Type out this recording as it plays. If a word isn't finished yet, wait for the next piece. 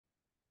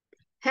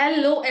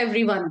Hello,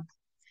 everyone.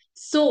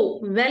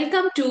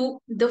 Welcome to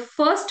the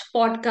first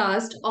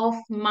podcast of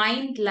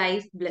Mind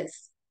Life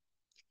Bliss.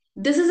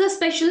 This is a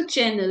special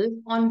channel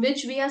on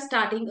which we are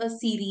starting a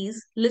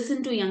series,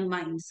 Listen to Young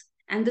Minds.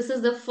 And this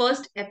is the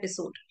first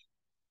episode.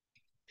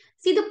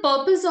 See, the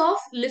purpose of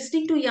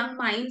listening to young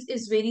minds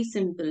is very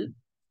simple.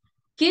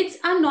 Kids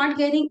are not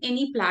getting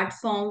any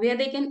platform where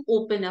they can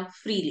open up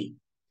freely.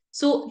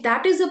 So,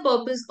 that is the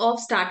purpose of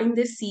starting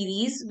this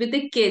series with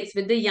the kids,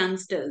 with the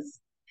youngsters.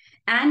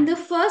 And the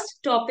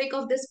first topic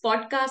of this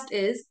podcast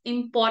is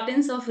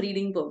importance of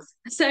reading books.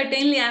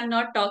 Certainly, I'm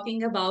not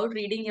talking about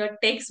reading your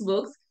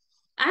textbooks.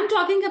 I'm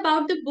talking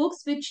about the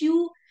books which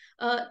you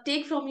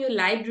take from your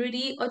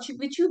library or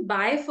which you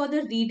buy for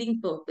the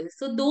reading purpose.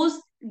 So those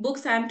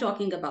books I'm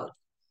talking about.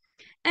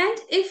 And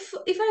if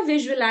I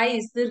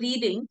visualize the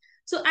reading,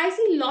 so I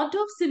see lot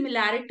of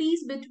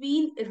similarities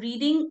between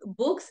reading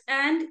books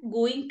and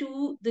going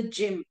to the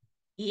gym.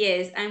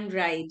 Yes, I'm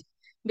right.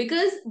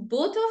 Because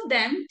both of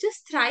them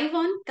just thrive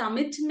on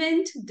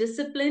commitment,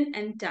 discipline,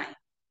 and time.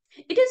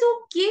 It is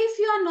okay if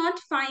you are not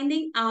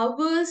finding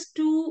hours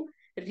to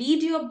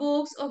read your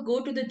books or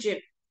go to the gym.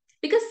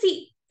 Because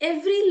see,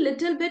 every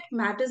little bit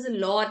matters a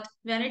lot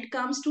when it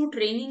comes to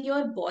training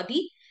your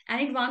body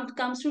and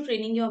comes to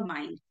training your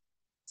mind.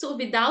 So,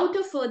 without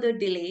a further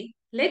delay,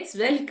 let's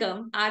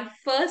welcome our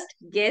first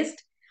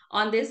guest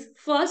on this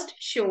first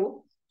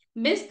show,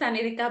 Miss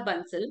Tanirika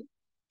Bansal,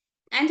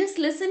 and just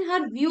listen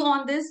her view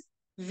on this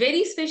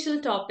very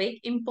special topic,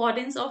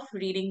 importance of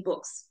reading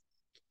books.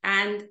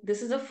 And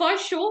this is the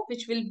first show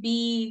which will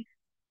be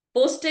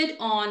posted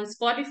on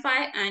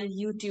Spotify and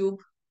YouTube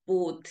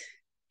both.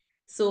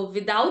 So,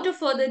 without a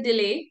further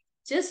delay,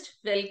 just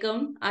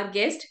welcome our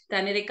guest,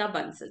 Tanirika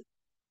Bansal.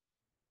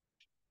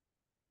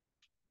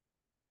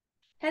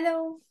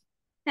 Hello,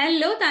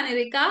 Hello,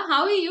 Tanirika.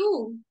 How are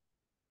you?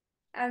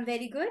 I'm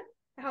very good.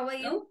 How are Oh,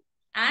 you?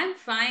 I'm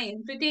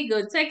fine, pretty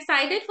good. So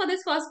excited for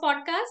this first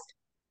podcast?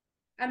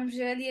 I'm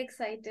really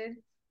excited.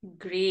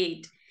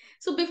 Great.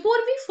 So before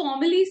we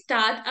formally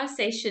start our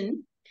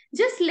session,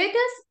 just let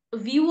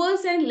us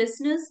viewers and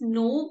listeners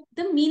know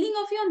the meaning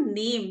of your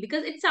name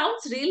because it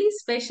sounds really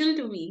special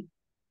to me.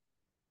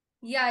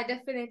 Yeah,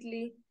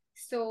 definitely.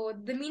 So,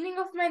 the meaning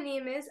of my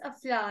name is a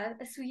flower,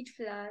 a sweet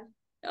flower.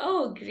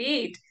 Oh,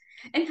 great.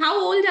 And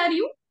how old are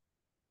you?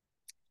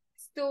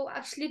 So,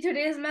 actually,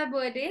 today is my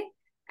birthday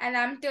and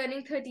I'm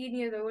turning 13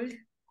 years old.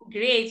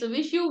 Great. So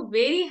wish you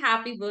very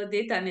happy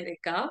birthday,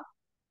 Tanirika.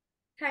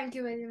 Thank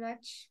you very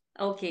much.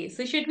 Okay,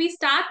 so should we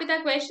start with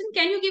our question?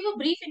 Can you give a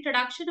brief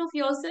introduction of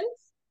yourself?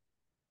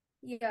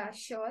 Yeah,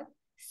 sure.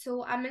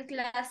 So, I'm in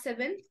class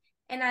 7th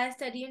and I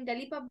study in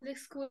Delhi Public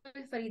School,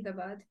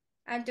 Faridabad.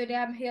 And today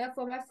I'm here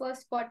for my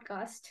first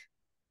podcast.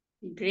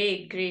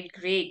 Great, great,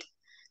 great.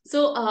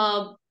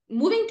 So,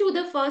 moving to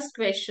the first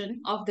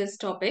question of this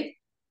topic.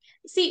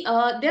 See,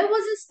 there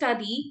was a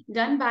study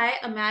done by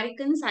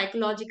American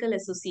Psychological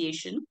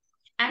Association,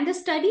 and the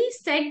study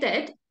said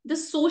that the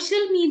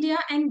social media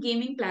and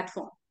gaming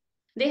platform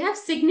they have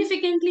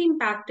significantly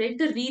impacted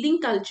the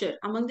reading culture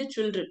among the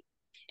children.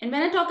 And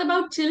when I talk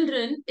about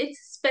children, it's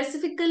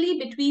specifically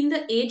between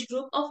the age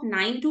group of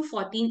 9 to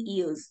 14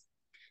 years.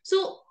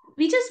 So,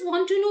 we just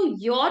want to know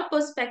your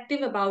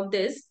perspective about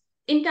this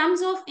in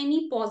terms of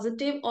any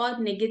positive or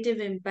negative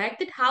impact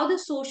that how the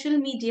social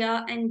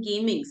media and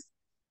gamings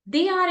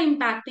they are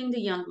impacting the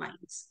young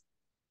minds.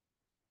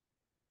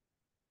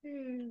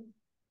 Hmm.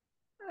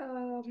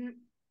 Um,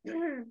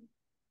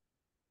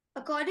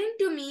 According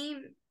to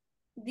me,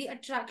 the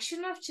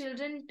attraction of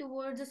children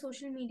towards the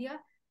social media,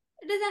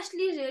 it is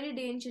actually really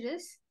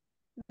dangerous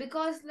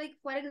because, like,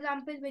 for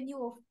example, when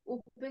you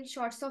open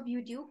shorts of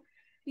YouTube,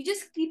 you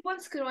just keep on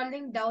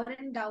scrolling down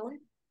and down,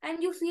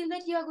 and you feel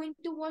that you are going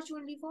to watch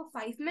only for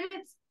 5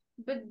 minutes,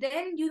 but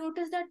then you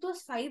notice that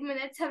those 5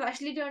 minutes have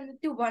actually turned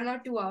into 1 or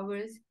 2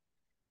 hours,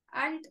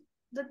 and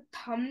the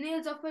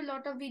thumbnails of a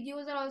lot of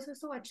videos are also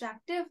so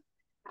attractive,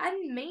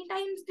 and many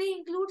times they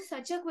include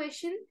such a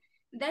question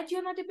that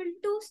you're not able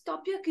to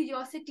stop your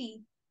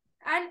curiosity.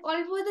 And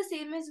although the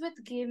same is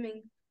with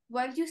gaming,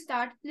 once you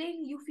start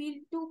playing you feel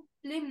to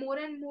play more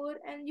and more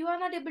and you are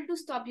not able to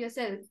stop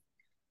yourself.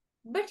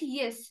 But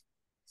yes,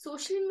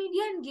 social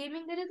media and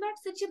gaming, that is not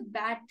such a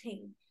bad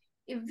thing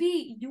if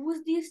we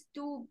use these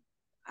two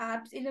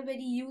apps in a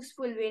very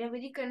useful way, in a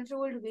very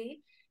controlled way.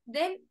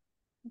 Then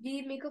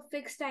we make a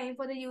fixed time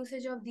for the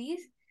usage of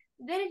these,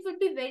 then it would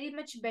be very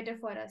much better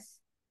for us.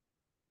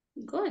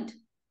 Good,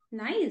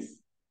 nice.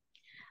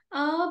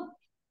 Uh,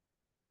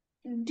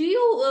 do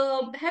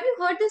you have you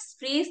heard this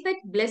phrase that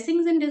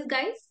blessings in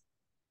disguise?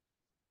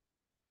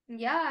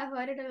 Yeah, I've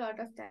heard it a lot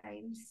of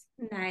times.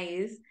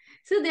 Nice.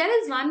 So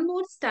there is one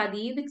more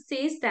study which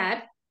says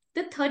that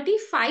the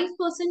 35%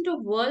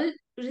 of world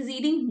is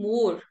eating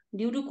more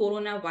due to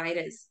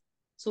coronavirus.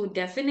 So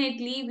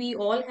definitely we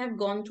all have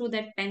gone through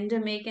that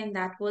pandemic and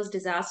that was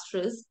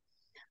disastrous.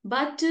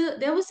 But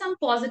there were some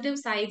positive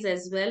sides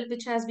as well,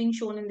 which has been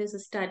shown in this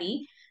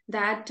study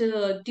that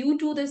due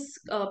to this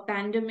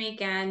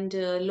pandemic and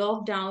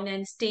lockdown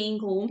and staying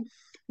home,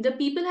 the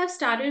people have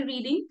started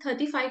reading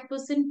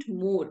 35%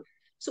 more.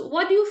 So,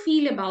 what do you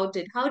feel about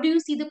it? How do you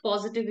see the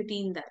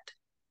positivity in that?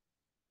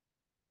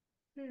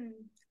 Hmm.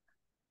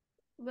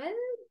 Well,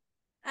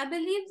 I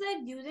believe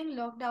that during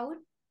lockdown,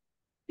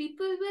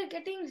 people were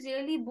getting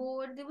really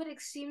bored. They were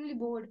extremely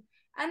bored,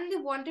 and they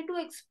wanted to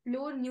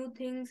explore new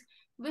things,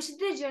 which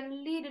they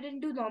generally didn't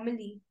do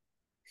normally.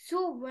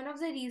 So one of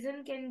the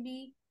reason can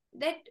be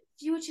that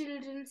few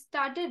children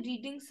started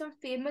reading some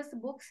famous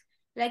books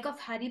like of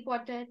Harry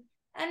Potter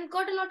and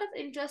got a lot of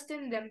interest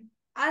in them,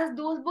 as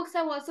those books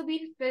have also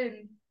been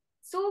filmed.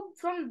 So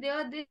from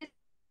there they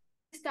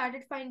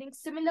started finding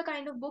similar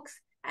kind of books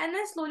and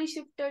then slowly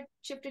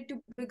shifted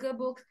to bigger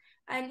books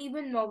and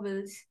even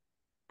novels.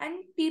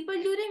 And people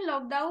during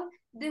lockdown,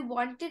 they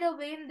wanted a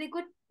way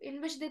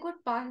in which they could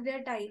pass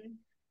their time.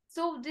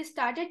 So they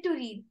started to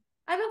read.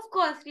 And of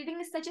course, reading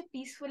is such a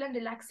peaceful and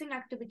relaxing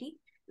activity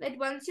that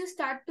once you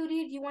start to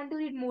read, you want to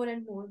read more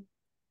and more.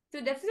 So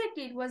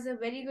definitely it was a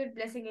very good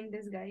blessing in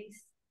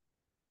disguise.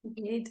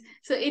 Great.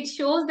 So it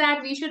shows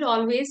that we should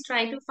always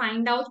try to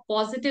find out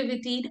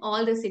positivity in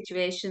all the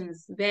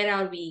situations. Where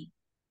are we?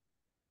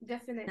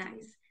 Definitely.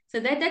 Nice. So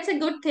that's a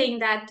good thing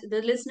that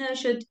the listener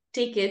should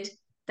take it,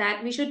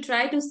 that we should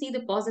try to see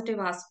the positive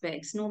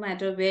aspects no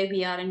matter where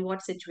we are and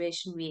what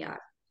situation we are.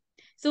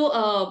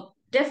 So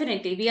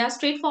definitely we are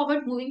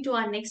straightforward moving to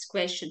our next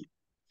question.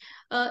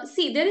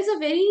 See, there is a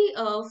very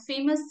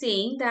famous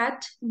saying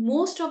that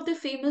most of the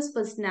famous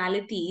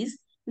personalities,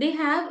 they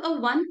have a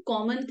one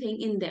common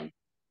thing in them.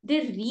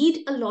 They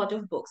read a lot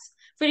of books.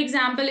 For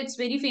example, it's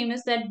very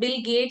famous that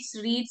Bill Gates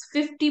reads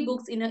 50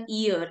 books in a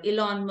year.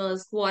 Elon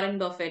Musk, Warren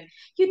Buffett.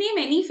 You name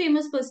any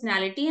famous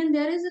personality, and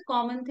there is a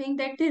common thing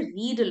that they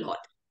read a lot.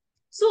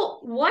 So,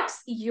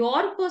 what's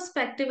your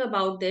perspective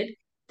about that?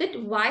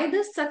 That why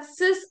the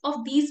success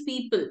of these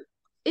people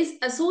is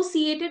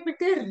associated with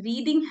their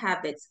reading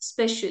habits,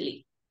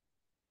 especially.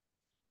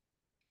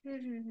 As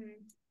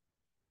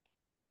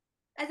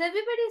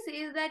everybody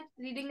says that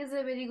reading is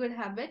a very good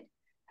habit,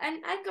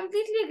 and I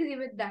completely agree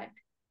with that.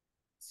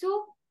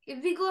 So,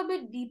 if we go a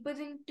bit deeper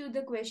into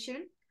the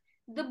question,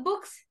 the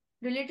books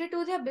related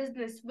to their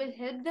business will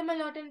help them a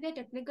lot in their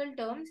technical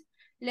terms,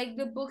 like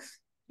the books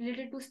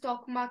related to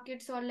stock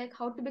markets or like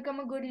how to become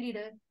a good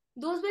leader.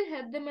 Those will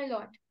help them a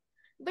lot.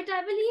 But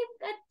I believe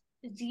that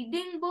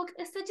reading book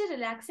is such a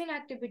relaxing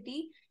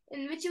activity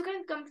in which you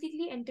can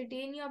completely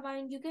entertain your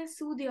mind, you can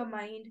soothe your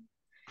mind.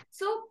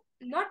 So,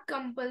 not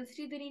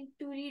compulsory, they need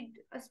to read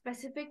a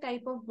specific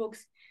type of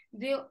books.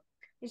 They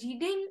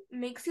reading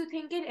makes you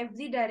think in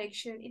every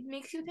direction. It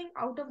makes you think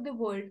out of the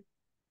world.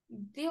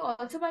 They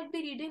also might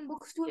be reading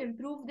books to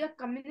improve their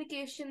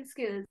communication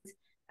skills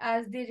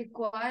as they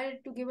require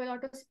to give a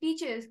lot of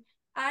speeches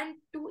and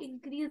to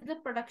increase the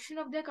production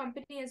of their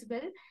company as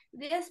well.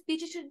 Their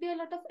speeches should be a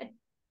lot of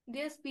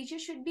their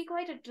speeches should be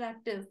quite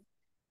attractive.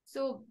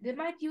 So they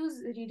might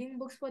use reading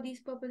books for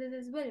these purposes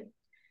as well.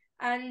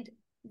 And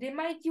they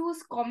might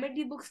use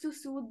comedy books to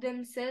soothe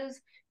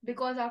themselves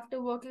because after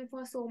working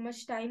for so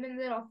much time in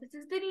their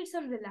offices, they need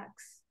some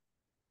relax.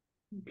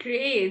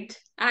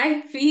 Great. I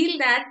feel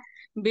that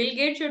Bill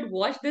Gates should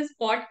watch this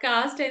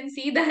podcast and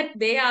see that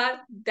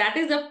that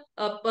is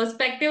a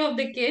perspective of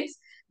the kids,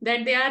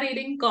 that they are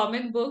reading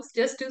comic books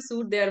just to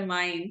suit their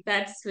mind.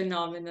 That's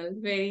phenomenal.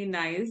 Very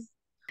nice.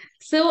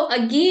 So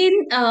again,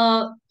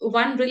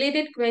 one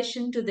related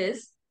question to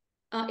this.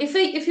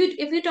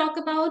 If you talk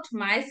about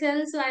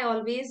myself, so I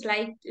always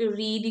like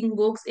reading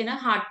books in a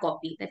hard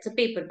copy. That's a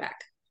paperback.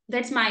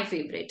 That's my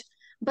favorite.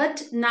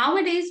 But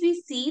nowadays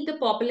we see the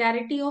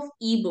popularity of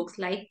ebooks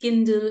like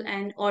Kindle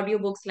and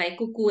audiobooks like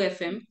Cuckoo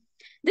FM.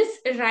 This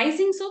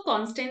rising so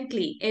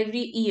constantly every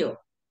year.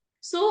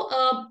 So,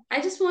 I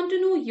just want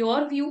to know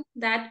your view,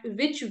 that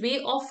which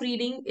way of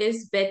reading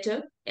is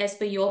better as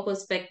per your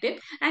perspective,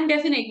 and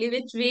definitely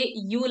which way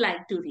you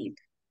like to read.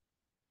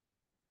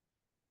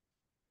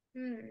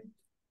 Hmm.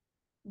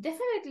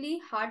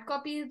 Definitely, hard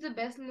copy is the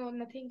best. No,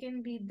 nothing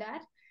can beat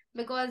that.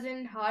 Because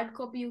in hard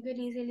copy, you can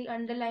easily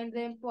underline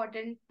the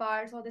important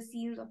parts or the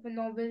scenes of a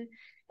novel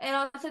and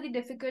also the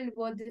difficult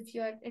words if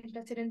you're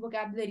interested in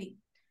vocabulary.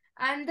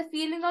 And the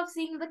feeling of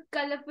seeing the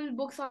colorful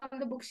books on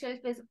the bookshelf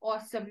is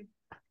awesome.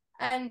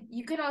 And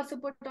you can also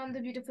put on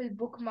the beautiful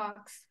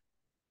bookmarks.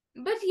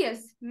 But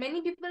yes,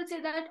 many people say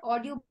that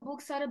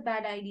audiobooks are a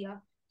bad idea.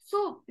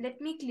 So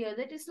let me clear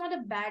that it's not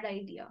a bad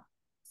idea.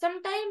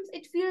 Sometimes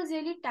it feels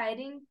really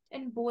tiring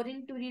and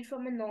boring to read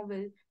from a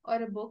novel or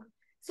a book.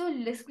 So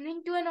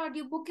listening to an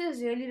audiobook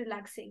is really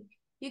relaxing.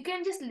 You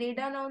can just lay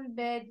down on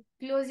bed,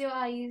 close your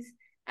eyes,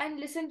 and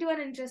listen to an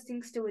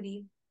interesting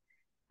story.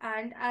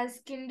 And as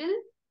Kindle,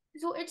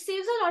 so it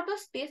saves a lot of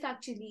space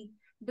actually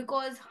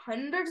because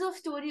hundreds of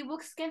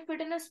storybooks can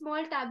fit in a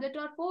small tablet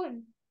or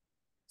phone.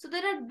 So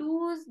there are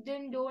do's,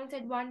 then don'ts,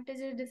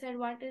 advantages,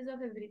 disadvantages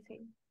of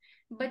everything.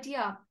 But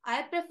yeah,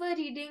 I prefer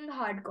reading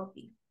hard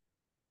copy.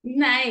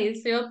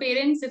 Nice. Your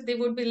parents, if they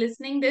would be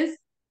listening this,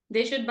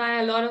 they should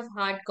buy a lot of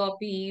hard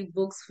copy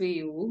books for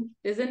you,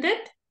 isn't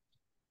it?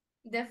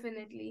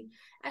 Definitely.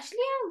 Actually,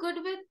 I'm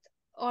good with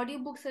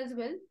audiobooks as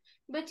well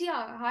But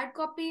yeah, hard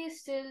copy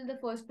is still the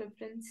first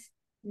preference.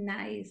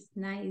 Nice,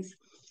 nice.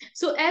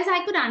 So, as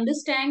I could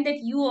understand that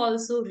you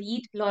also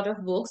read a lot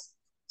of books,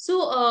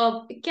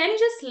 so can you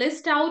just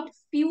list out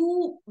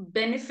few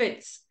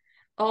benefits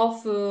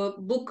of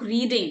book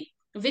reading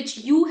which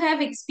you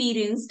have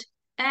experienced,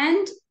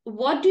 and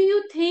what do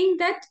you think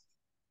that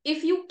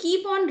if you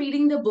keep on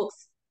reading the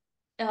books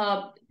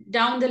uh,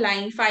 down the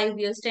line, 5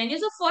 years, 10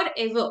 years, or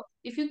forever,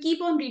 if you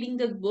keep on reading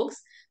the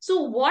books,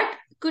 so what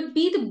could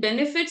be the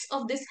benefits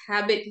of this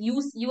habit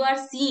you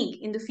are seeing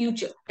in the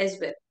future as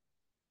well?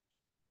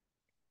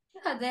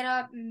 Yeah, there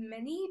are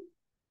many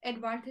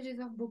advantages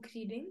of book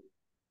reading.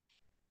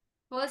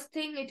 First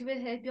thing, it will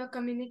help your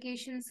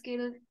communication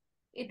skill.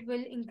 It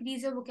will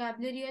increase your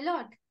vocabulary a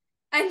lot.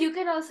 And you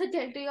can also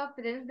tell to your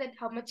friends that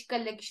how much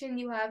collection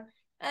you have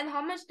and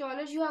how much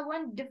knowledge you have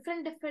on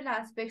different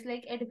aspects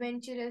like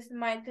adventurous,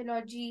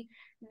 mythology,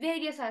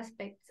 various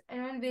aspects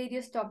and on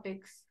various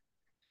topics.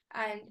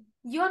 And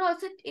you are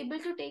also able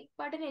to take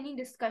part in any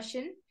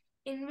discussion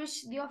in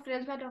which your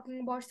friends are talking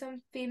about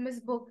some famous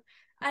book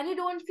and you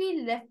don't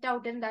feel left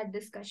out in that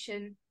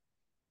discussion.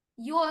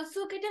 You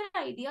also get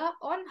an idea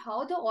on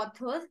how the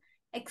authors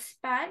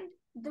expand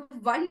the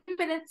 1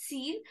 minute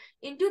scene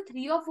into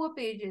 3 or 4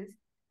 pages.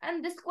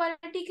 And this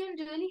quality can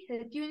really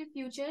help you in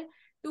future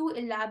to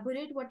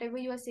elaborate whatever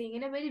you are saying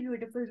in a very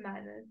beautiful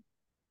manner.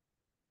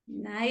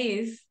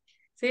 Nice.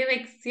 So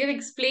you've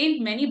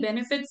explained many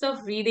benefits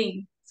of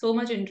reading. So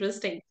much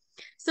interesting.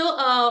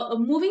 So,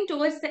 moving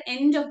towards the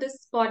end of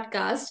this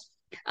podcast,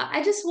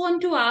 I just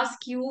want to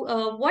ask you,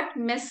 what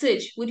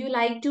message would you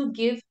like to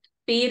give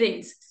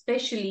parents,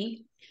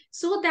 especially,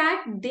 so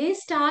that they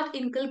start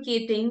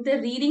inculcating the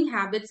reading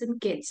habits in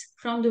kids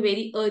from the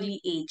very early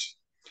age?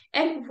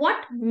 And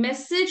what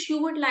message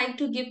you would like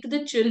to give to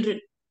the children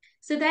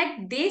so that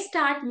they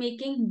start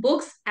making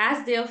books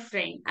as their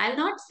friend. I'll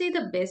not say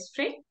the best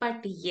friend,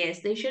 but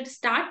yes, they should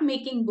start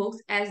making books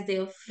as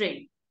their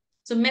friend.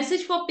 So,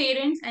 message for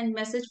parents and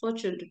message for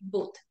children,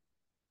 both.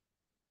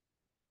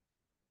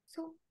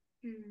 So,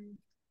 hmm,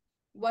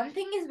 one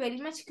thing is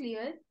very much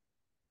clear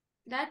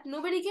that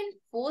nobody can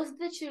force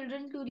the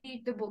children to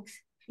read the books.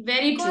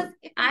 Very Because true.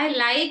 if I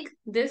like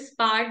this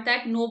part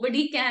that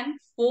nobody can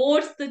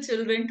force the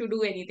children to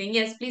do anything.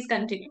 Yes, please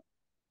continue.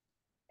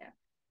 yeah,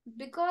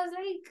 because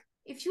like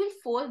if you will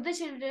force the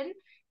children,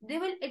 they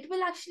will it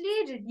will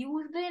actually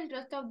reduce the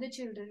interest of the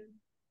children.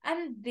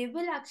 And they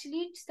will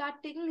actually start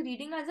taking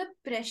reading as a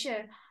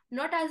pressure,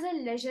 not as a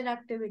leisure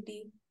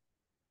activity.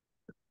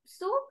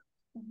 So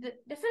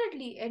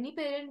definitely any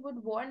parent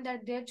would want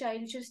that their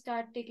child should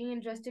start taking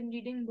interest in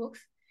reading books.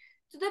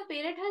 So the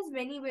parent has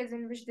many ways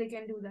in which they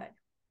can do that.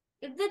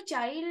 If the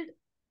child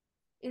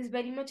is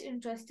very much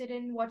interested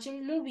in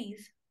watching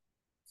movies,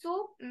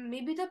 so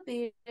maybe the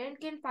parent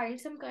can find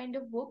some kind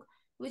of book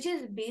which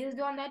is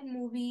based on that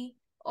movie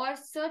or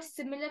search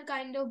similar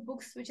kind of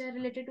books which are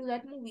related to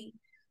that movie.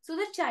 So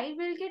the child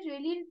will get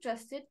really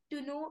interested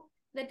to know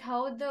that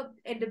how the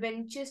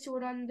adventures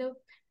shown on the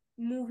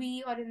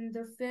movie or in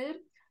the film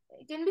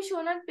can be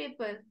shown on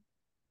paper.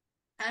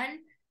 And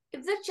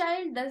if the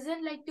child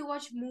doesn't like to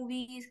watch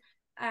movies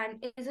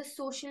and is a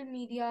social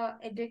media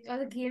addict or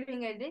a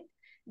gaming addict,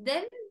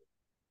 then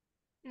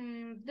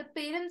the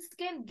parents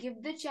can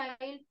give the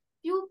child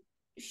few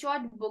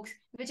short books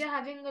which are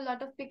having a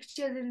lot of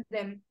pictures in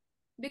them,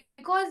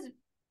 because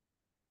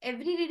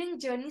every reading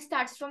journey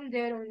starts from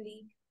there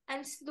only,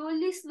 and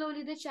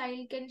slowly the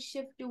child can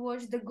shift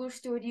towards the good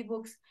story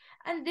books,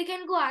 and they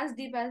can go as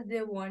deep as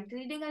they want.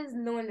 Reading has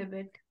no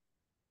limit.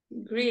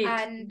 Great.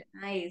 And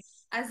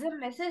Nice. as a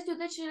message to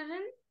the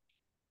children,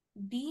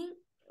 being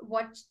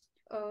watch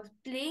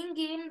playing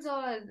games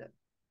or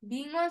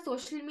being on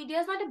social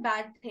media is not a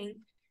bad thing.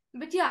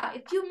 But yeah,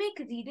 if you make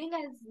reading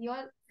as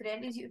your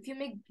friend, if you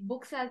make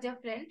books as your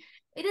friend,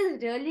 it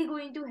is really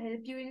going to help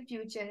you in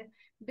future,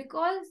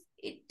 because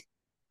it,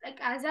 like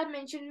as I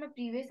mentioned in my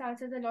previous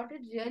answers a lot,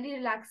 it really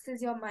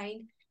relaxes your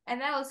mind.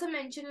 And I also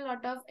mentioned a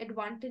lot of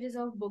advantages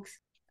of books.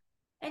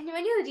 And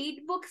when you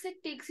read books,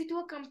 it takes you to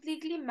a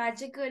completely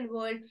magical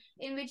world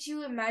in which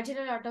you imagine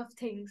a lot of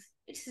things.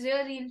 It's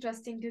really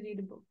interesting to read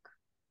a book.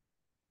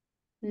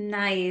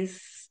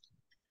 Nice.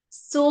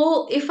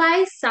 So, if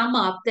I sum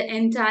up the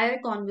entire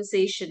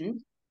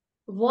conversation,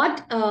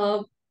 what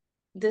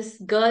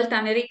this girl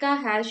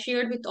Tanarika has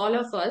shared with all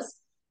of us,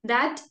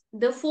 that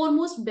the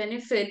foremost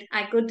benefit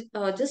I could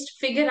just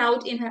figure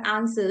out in her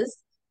answers,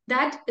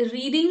 that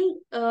reading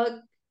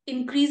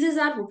increases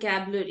our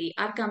vocabulary,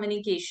 our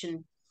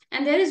communication.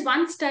 And there is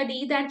one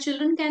study that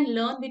children can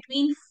learn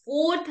between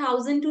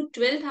 4,000 to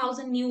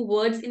 12,000 new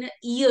words in a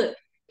year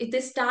if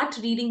they start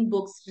reading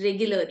books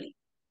regularly.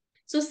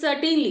 So,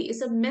 certainly, it's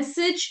a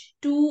message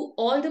to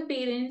all the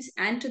parents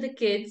and to the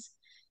kids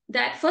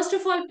that, first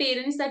of all,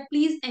 parents, that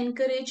please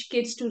encourage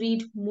kids to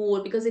read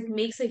more because it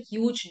makes a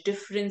huge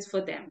difference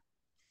for them.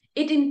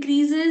 It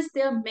increases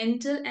their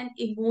mental and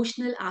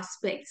emotional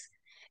aspects.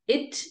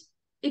 It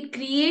it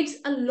creates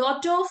a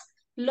lot of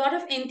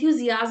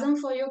enthusiasm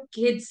for your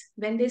kids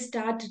when they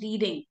start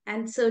reading,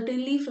 and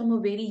certainly from a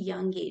very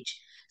young age.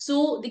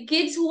 So the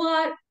kids who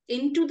are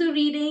into the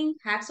reading,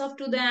 hats off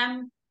to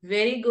them.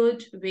 Very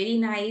good, very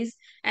nice.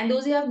 And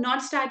those who have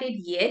not started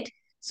yet,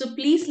 so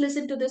please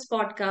listen to this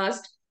podcast,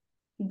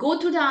 go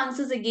through the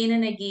answers again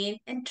and again,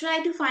 and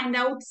try to find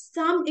out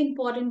some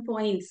important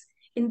points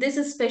in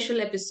this special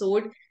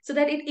episode so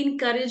that it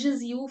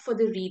encourages you for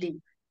the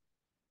reading.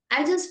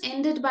 I just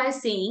ended by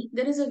saying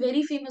there is a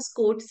very famous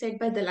quote said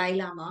by Dalai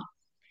Lama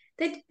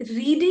that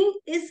reading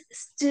is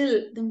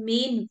still the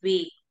main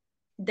way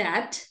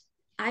that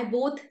I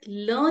both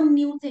learn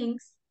new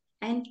things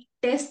and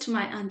test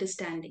my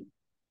understanding.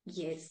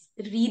 Yes,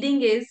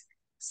 reading is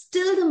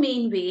still the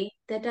main way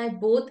that I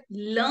both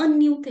learn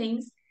new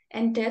things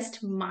and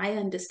test my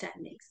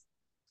understandings.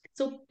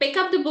 So pick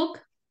up the book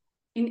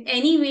in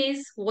any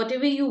ways,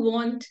 whatever you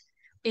want,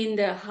 in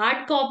the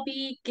hard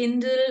copy,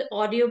 Kindle,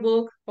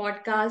 audiobook,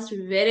 podcast,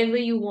 wherever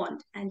you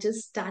want, and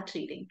just start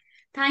reading.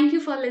 Thank you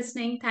for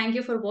listening. Thank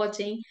you for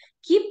watching.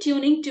 Keep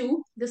tuning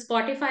to the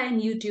Spotify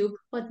and YouTube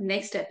for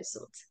next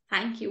episodes.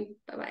 Thank you.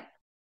 Bye bye.